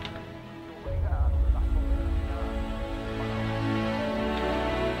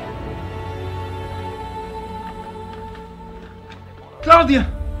 Claudia!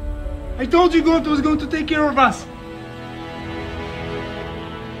 I told you God was going to take care of us.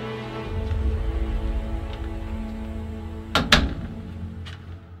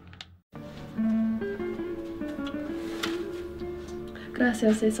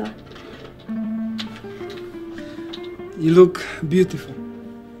 Gracias, César. You look beautiful.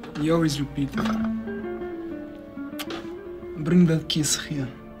 You always look beautiful. Bring that kiss here.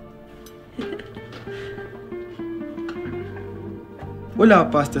 Hola,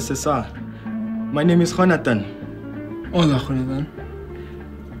 Pastor César. My name is Jonathan. Hola, Jonathan.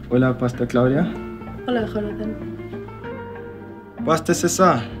 Hola, Pastor Claudia. Hola, Jonathan. Pastor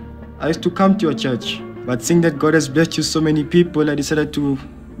César, I used to come to your church, but seeing that God has blessed you so many people, I decided to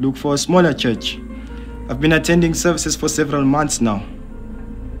look for a smaller church. I've been attending services for several months now.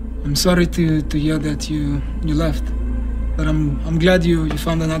 I'm sorry to hear that you left, but I'm glad you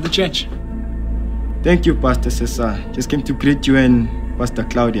found another church. Thank you, Pastor César. Just came to greet you and Pastor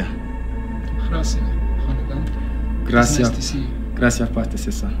Claudia. Gracias, Jonathan. Gracias. It's nice to see you. Gracias, Pastor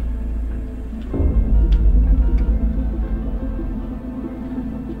César.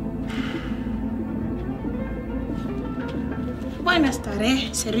 Buenas tardes,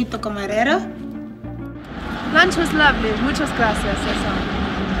 cerrito camarero. Lunch was lovely. Muchas gracias,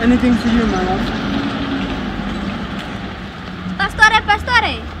 César. Anything for you, my love?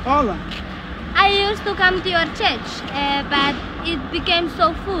 Pastore! Hola. I used to come to your church, but it became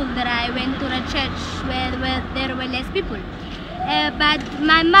so full that I went to a church where there were less people. But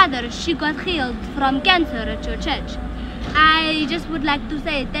my mother, she got healed from cancer at your church. I just would like to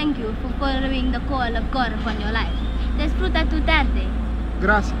say thank you for following the call of God upon your life. Disfruta tu tarde.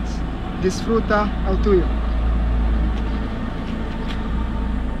 Gracias. Disfruta al tuyo.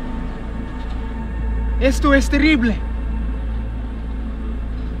 Esto es terrible.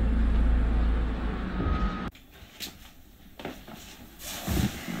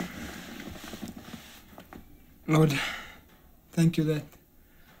 Lord, thank you that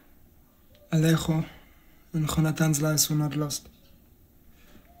Alejo and Jonathan's lives were not lost.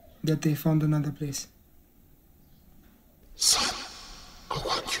 That they found another place. Son, I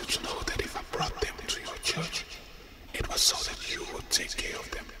want you to know that if I brought them to your church, it was so that you would take care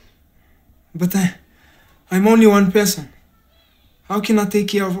of them. But I'm only one person. How can I take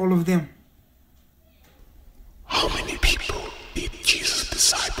care of all of them? How many people did Jesus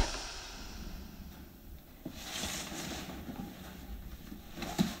disciple?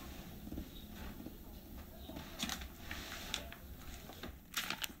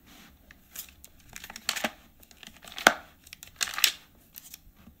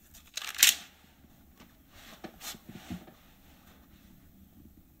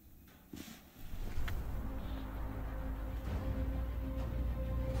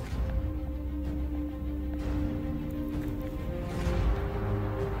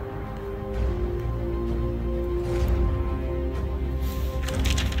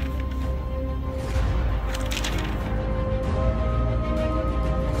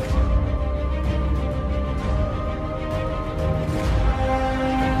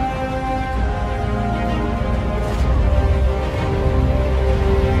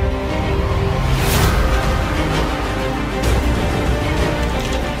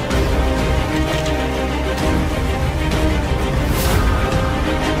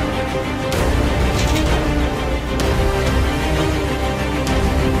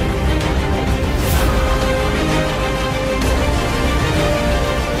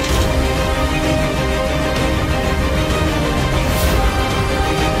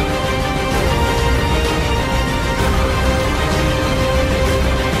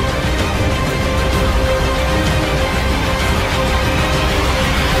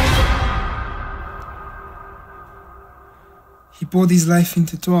 Poured his life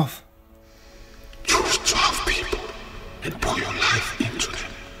into 12. Choose 12 people and pour your life into them.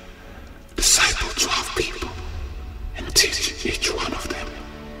 Disciple 12 people and teach each one of them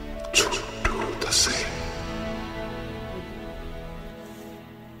to do the same.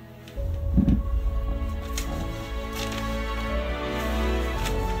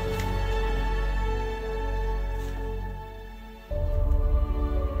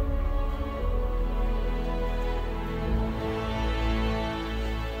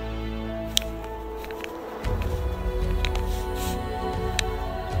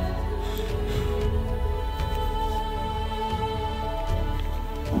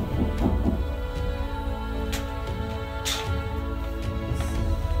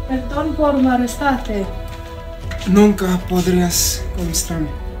 Perdón por molestarte. Nunca podrías molestarme.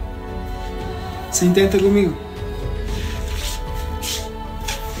 ¿Se intenta conmigo?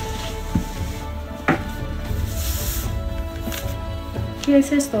 ¿Qué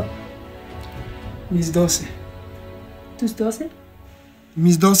es esto? Mis 12. ¿Tus 12?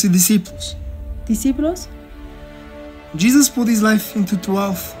 Mis 12 discípulos. ¿Discípulos? Jesus put his life into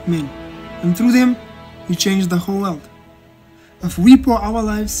 12 men, and through them, he changed the whole world. If we pour our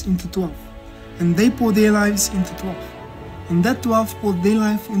lives into 12, and they pour their lives into 12, and that 12 pour their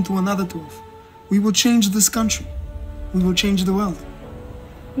life into another 12, we will change this country. We will change the world.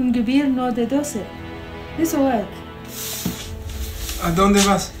 Un gobierno de 12. Eso es. ¿A dónde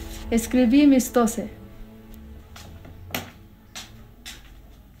vas? Escribí mis 12.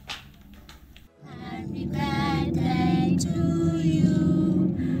 Happy birthday to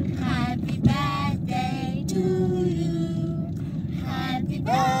you. Happy birthday to you. Happy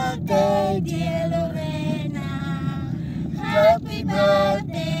birthday, dear Lorena. Happy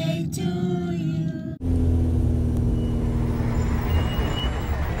birthday to you.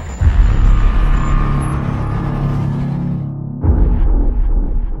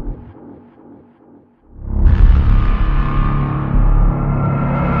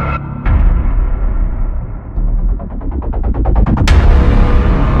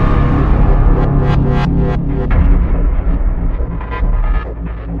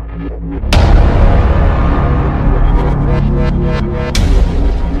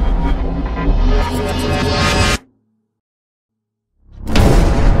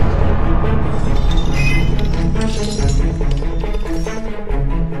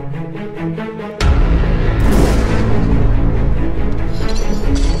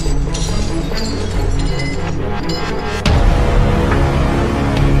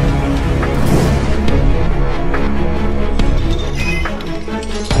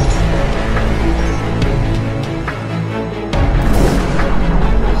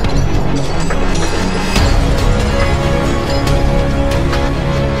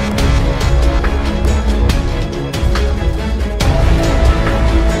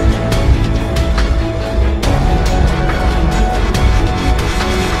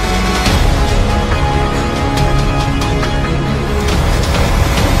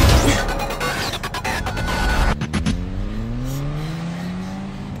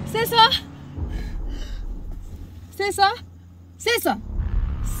 César! César!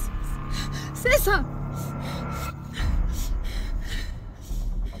 César!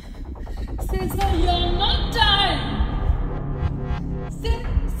 César, you're not dying!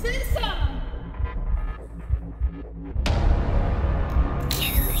 César!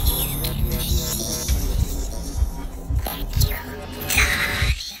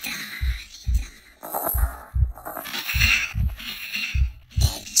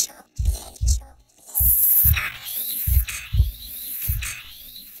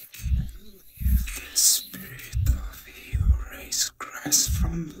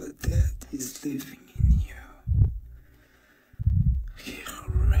 From the dead is living in you. He who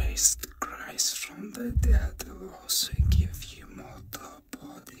raised Christ from the dead will also give you mortal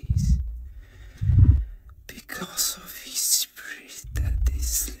bodies, because of his spirit that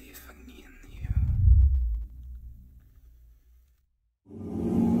is living in you.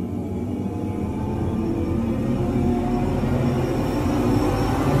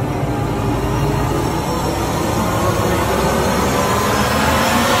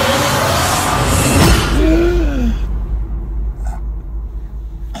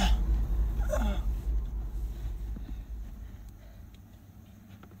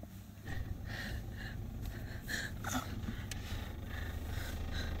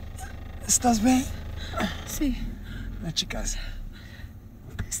 ¿Estás bien? Sí. Las chicas.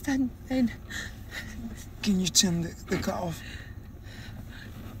 Están bien. Can you turn the car off?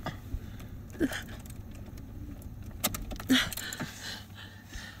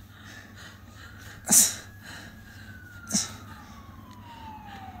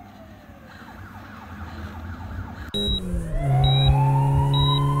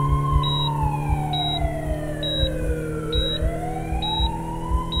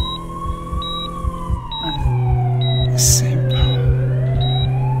 Same power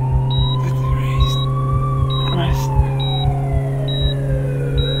that raised Christ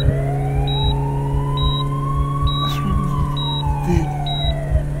from the dead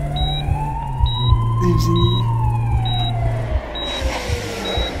lives in you.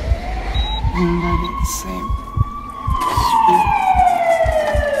 And by that same spirit.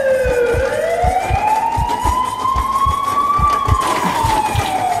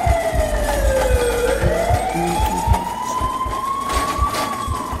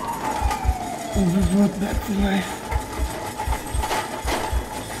 Will be brought back to life.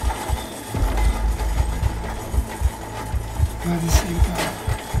 By the same power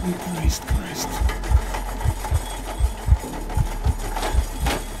that raised Christ.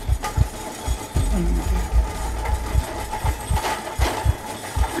 From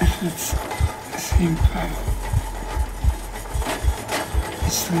It's the same pipe.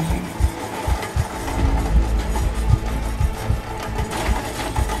 It's leaving.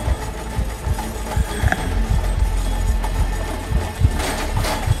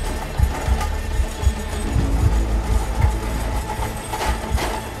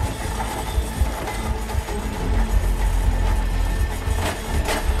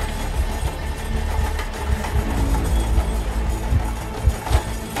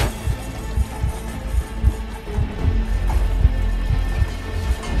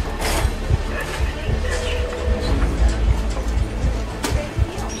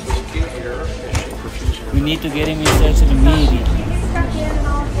 We need to get him inserted immediately.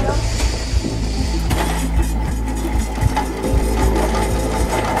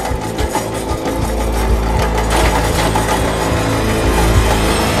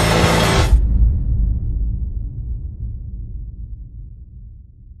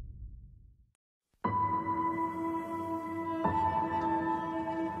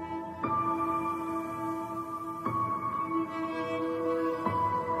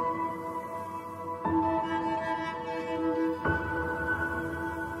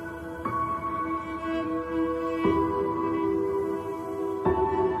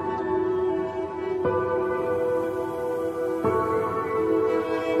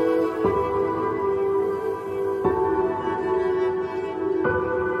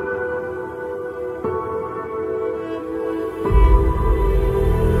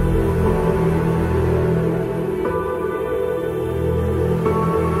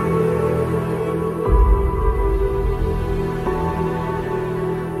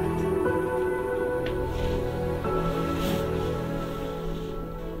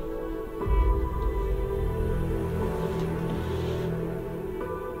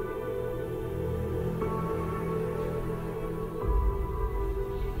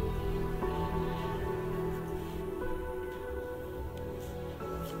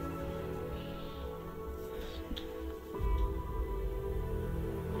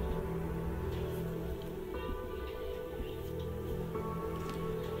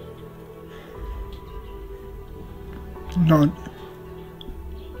 Lord,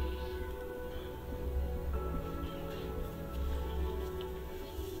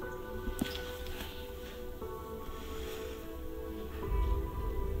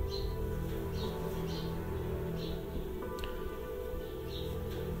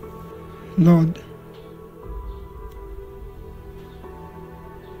 Lord,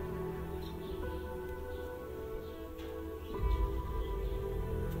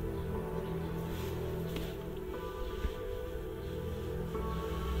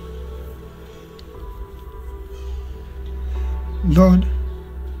 Lord,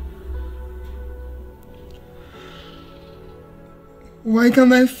 why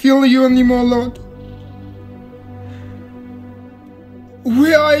can't I feel you anymore, Lord?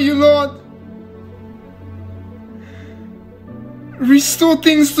 Where are you, Lord? Restore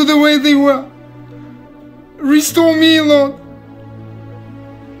things to the way they were. Restore me, Lord.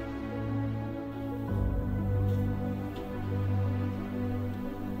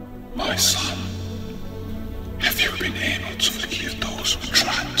 My son, have you been able to forgive those who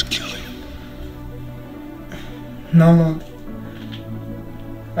tried to kill you? No, Lord.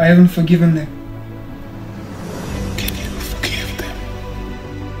 I haven't forgiven them. Can you forgive them?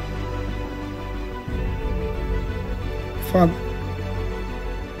 Father,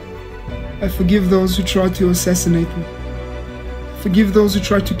 I forgive those who tried to assassinate me. Forgive those who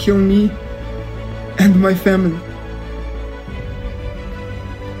tried to kill me and my family.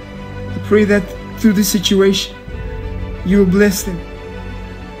 I pray that through this situation, you will bless them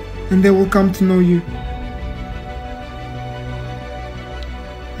and they will come to know you.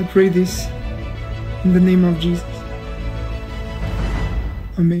 I pray this in the name of Jesus.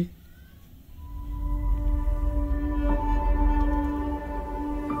 Amen.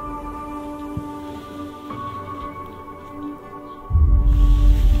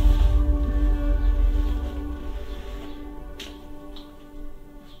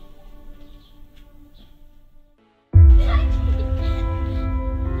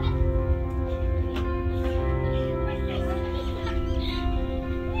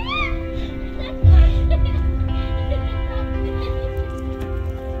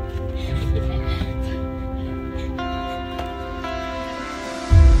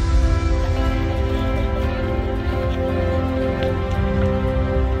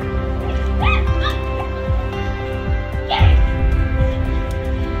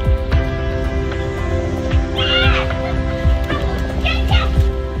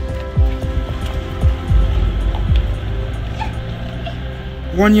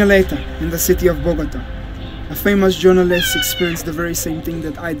 1 year later, in the city of Bogota, a famous journalist experienced the very same thing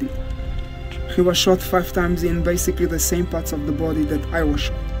that I did. He was shot 5 times in basically the same parts of the body that I was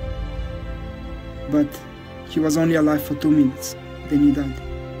shot. But he was only alive for 2 minutes, then he died.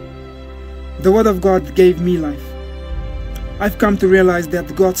 The Word of God gave me life. I've come to realize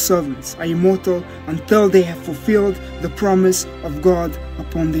that God's servants are immortal until they have fulfilled the promise of God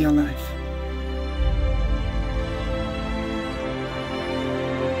upon their life.